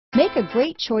Make a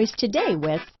great choice today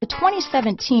with the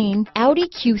 2017 Audi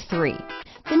Q3.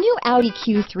 The new Audi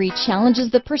Q3 challenges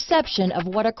the perception of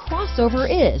what a crossover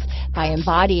is by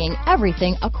embodying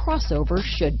everything a crossover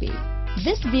should be.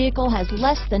 This vehicle has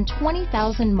less than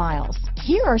 20,000 miles.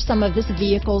 Here are some of this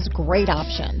vehicle's great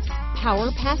options: power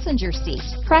passenger seat,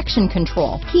 traction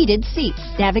control, heated seats,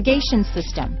 navigation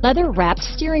system, leather-wrapped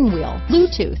steering wheel,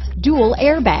 Bluetooth, dual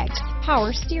airbags,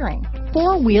 power steering,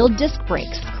 four-wheel disc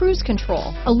brakes, cruise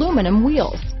control, aluminum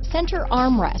wheels, center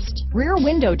armrest, rear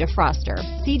window defroster,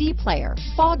 CD player,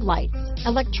 fog lights,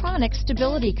 electronic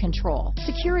stability control,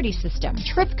 security system,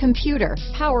 trip computer,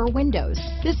 power windows.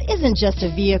 This isn't just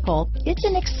a vehicle, it's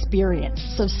an experience.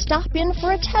 So stop in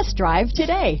for a test drive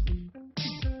today.